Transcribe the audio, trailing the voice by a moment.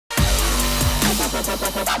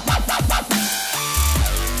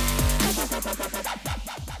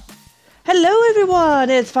Hello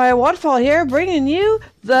everyone, it's Fire Waterfall here, bringing you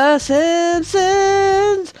The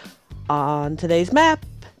Simpsons! On today's map,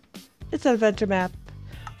 it's an adventure map.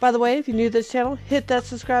 By the way, if you're new to this channel, hit that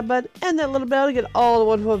subscribe button and that little bell to get all the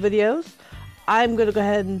wonderful videos. I'm going to go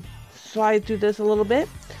ahead and slide through this a little bit.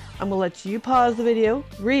 I'm going to let you pause the video,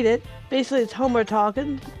 read it. Basically, it's Homer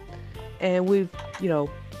talking, and we've,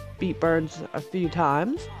 beat Burns a few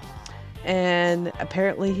times. And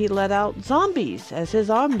apparently he let out zombies as his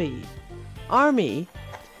army for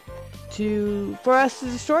us to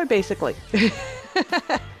destroy, basically.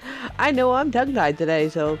 I know I'm tongue-tied today,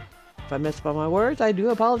 so if I mess up on my words, I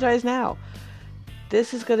do apologize now.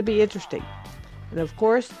 This is going to be interesting. And of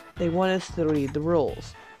course, they want us to read the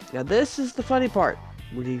rules. Now this is the funny part.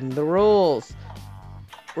 Reading the rules.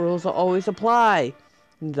 Rules will always apply.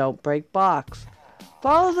 Don't break blocks.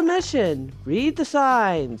 Follow the mission. Read the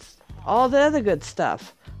signs. All the other good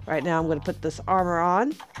stuff. Right now I'm going to put this armor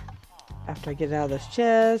on. After I get it out of this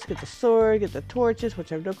chest, get the sword, get the torches,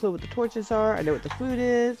 which I have no clue what the torches are. I know what the food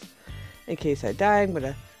is. In case I die, I'm going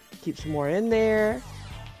to keep some more in there.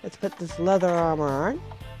 Let's put this leather armor on.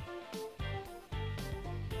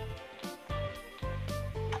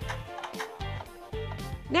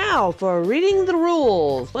 Now for reading the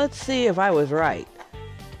rules. Let's see if I was right.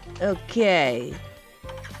 Okay.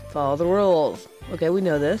 Follow the rules. Okay, we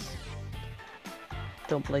know this.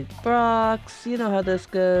 Don't blink blocks. You know how this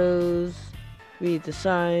goes. Read the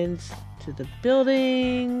signs to the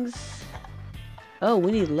buildings. Oh,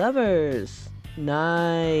 we need levers.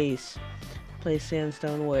 Nice. Place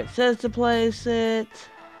sandstone where it says to place it.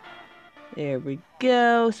 There we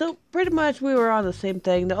go. So pretty much we were on the same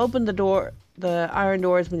thing. To open the door, the iron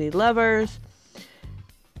doors, we need levers.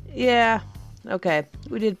 Yeah. Okay.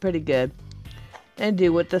 We did pretty good. And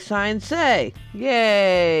do what the signs say.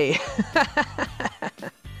 Yay!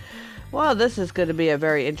 Well, this is going to be a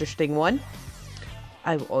very interesting one.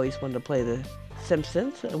 I've always wanted to play The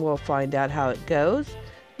Simpsons, and we'll find out how it goes.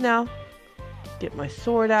 Now, get my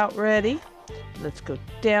sword out ready. Let's go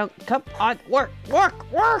down. Come on, work,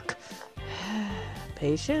 work, work!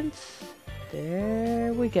 Patience.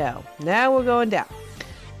 There we go. Now we're going down.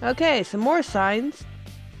 Okay, some more signs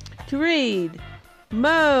to read.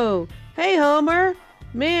 Mo! Hey, Homer!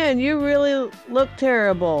 Man, you really look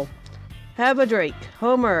terrible. Have a drink.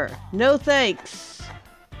 Homer, no thanks.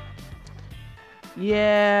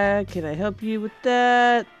 Yeah, can I help you with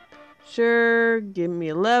that? Sure, give me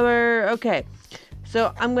a lever. Okay,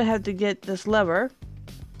 so I'm going to have to get this lever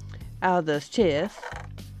out of this chest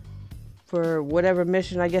for whatever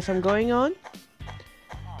mission I guess I'm going on.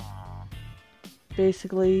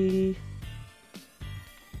 Basically,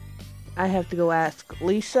 I have to go ask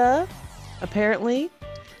Lisa, apparently,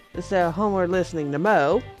 instead of Homer listening to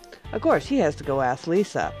Mo. Of course, he has to go ask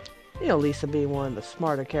Lisa. You know, Lisa being one of the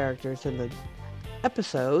smarter characters in the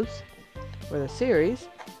episodes, or the series.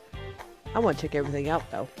 I want to check everything out,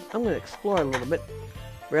 though. I'm going to explore a little bit.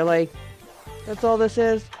 Really? That's all this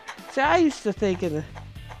is? See, I used to think in the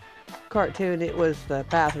cartoon it was the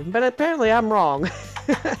bathroom, but apparently I'm wrong.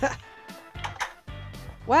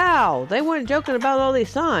 Wow, they weren't joking about all these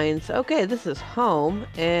signs. Okay, this is home,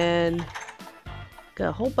 and got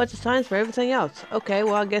a whole bunch of signs for everything else. Okay,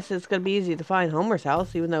 well, I guess it's going to be easy to find Homer's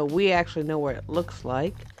house, even though we actually know where it looks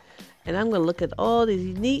like. And I'm going to look at all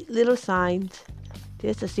these neat little signs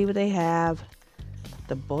just to see what they have.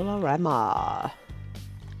 The Bolorama.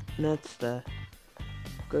 And that's the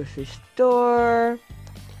grocery store.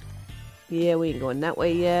 Yeah, we ain't going that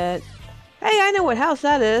way yet. Hey, I know what house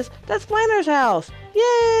that is. That's Flanner's house.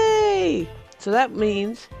 Yay! So that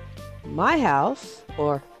means my house,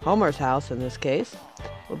 or Homer's house in this case,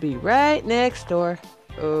 will be right next door.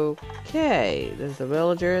 Okay, there's a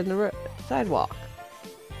villager in the sidewalk.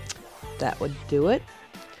 That would do it.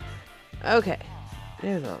 Okay,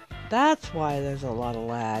 that's why there's a lot of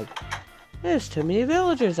lag. There's too many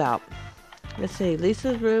villagers out. Let's see,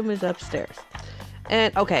 Lisa's room is upstairs.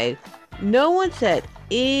 And, okay, no one said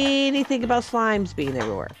anything about slimes being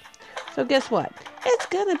everywhere. So guess what? It's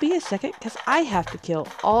gonna be a second because I have to kill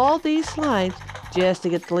all these slimes just to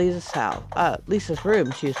get to Lisa's room,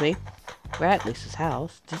 excuse me. We're at Lisa's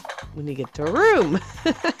house. Just when you get to a room.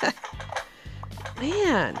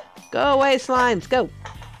 Man, go away, slimes, go.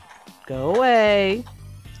 Go away.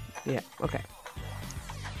 Yeah, okay.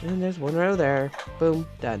 And there's one over there. Boom,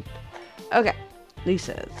 done. Okay,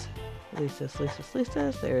 Lisa's.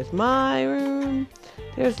 There's my room.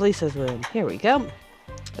 There's Lisa's room. Here we go.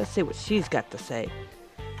 Let's see what she's got to say.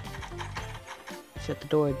 Shut the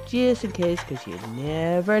door just in case, because you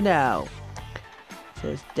never know. It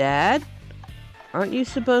says, Dad, Aren't you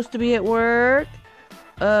supposed to be at work?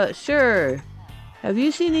 Sure. Have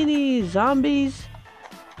you seen any zombies?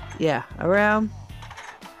 Yeah, around?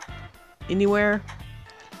 Anywhere?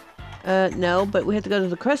 No, but we have to go to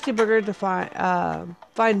the Krusty Burger to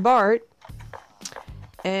find Bart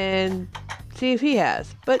and see if he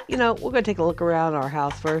has. But, you know, we're gonna take a look around our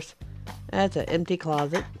house first. That's an empty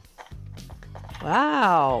closet.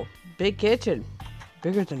 Wow, big kitchen.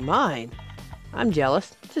 Bigger than mine. I'm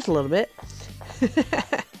jealous, just a little bit.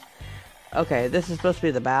 Okay, this is supposed to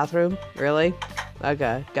be the bathroom? Really?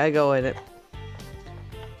 Okay, gotta go in it.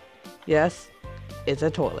 Yes, it's a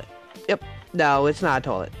toilet. Yep. No, it's not a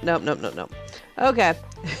toilet. Nope, nope, nope, nope. Okay.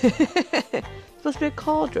 It's supposed to be a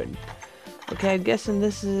cauldron. Okay, I'm guessing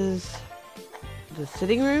this is the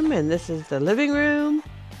sitting room and this is the living room.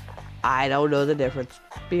 I don't know the difference.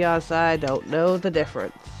 Be honest, I don't know the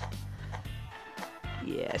difference.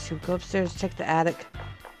 Yeah, should we go upstairs and check the attic?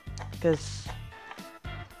 Because,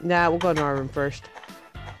 nah, we'll go in our room first.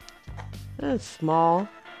 It's small.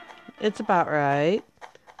 It's about right.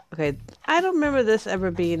 Okay, I don't remember this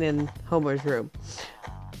ever being in Homer's room.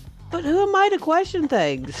 But who am I to question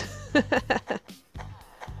things?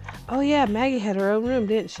 Oh yeah, Maggie had her own room,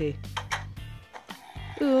 didn't she?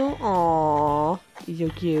 Ooh, aww. He's so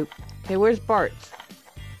cute. Okay, where's Bart's?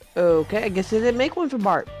 Okay, I guess they didn't make one for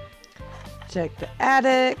Bart. Check the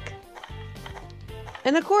attic.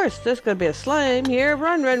 And of course, there's gonna be a slime here.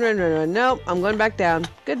 Run, run, run, run, run. Nope, I'm going back down.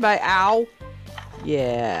 Goodbye, ow.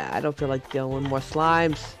 Yeah, I don't feel like dealing with more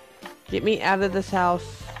slimes. Get me out of this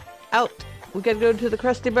house. Out. We gotta go to the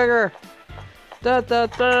Krusty Burger. Da, da,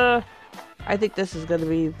 da. I think this is gonna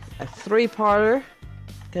be a 3-parter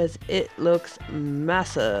because it looks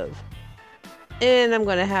massive. And I'm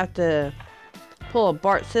gonna have to pull a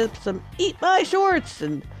Bart Simpson, eat my shorts,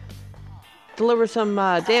 and deliver some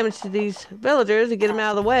damage to these villagers and get them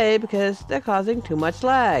out of the way because they're causing too much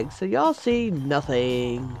lag. So y'all see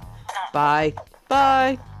nothing. Bye.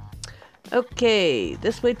 Bye. Okay,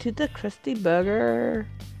 this way to the Krusty Burger.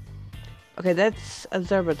 Okay, that's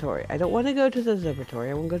observatory. I don't want to go to the observatory.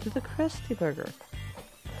 I want to go to the Krusty Burger.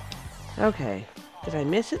 Okay. Did I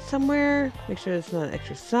miss it somewhere? Make sure it's not an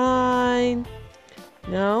extra sign.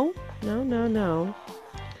 No. No, no, no.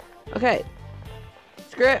 Okay.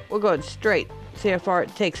 Screw it. We're going straight. See how far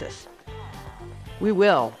it takes us. We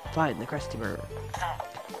will find the Krusty Burger.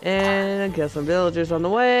 And I guess some villagers on the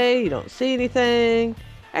way. You don't see anything.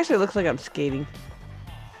 Actually, it looks like I'm skating.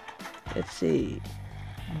 Let's see.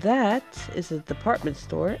 That is a department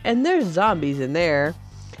store. And there's zombies in there.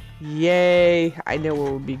 Yay. I know where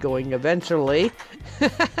we'll be going eventually.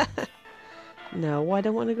 No, I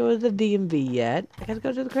don't want to go to the DMV yet. I gotta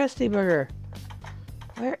go to the Krusty Burger.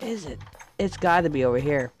 Where is it? It's gotta be over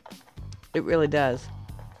here. It really does.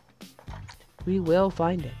 We will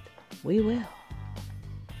find it. We will.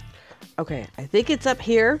 Okay, I think it's up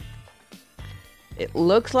here. It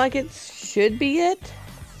looks like it should be it.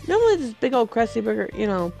 Normally this big old Krusty Burger, you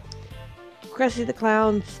know, Krusty the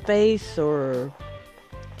Clown's face or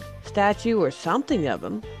statue or something of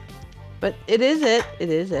him. But it is it. It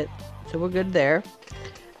is it. So we're good there.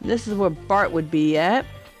 And this is where Bart would be at.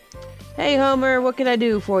 Hey Homer, what can I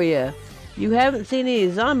do for you? You haven't seen any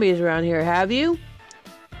zombies around here, have you?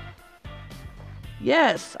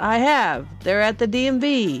 Yes, I have. They're at the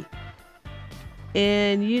DMV.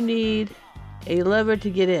 And you need a lever to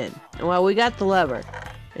get in. Well, we got the lever.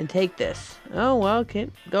 And take this. Oh, well,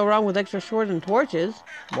 can't go wrong with extra swords and torches.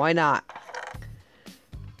 Why not?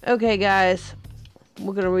 Okay, guys.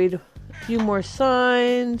 We're going to read a few more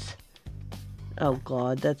signs. Oh,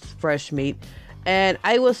 God, that's fresh meat. And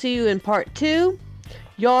I will see you in part 2.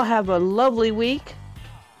 Y'all have a lovely week.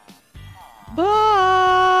 Bye!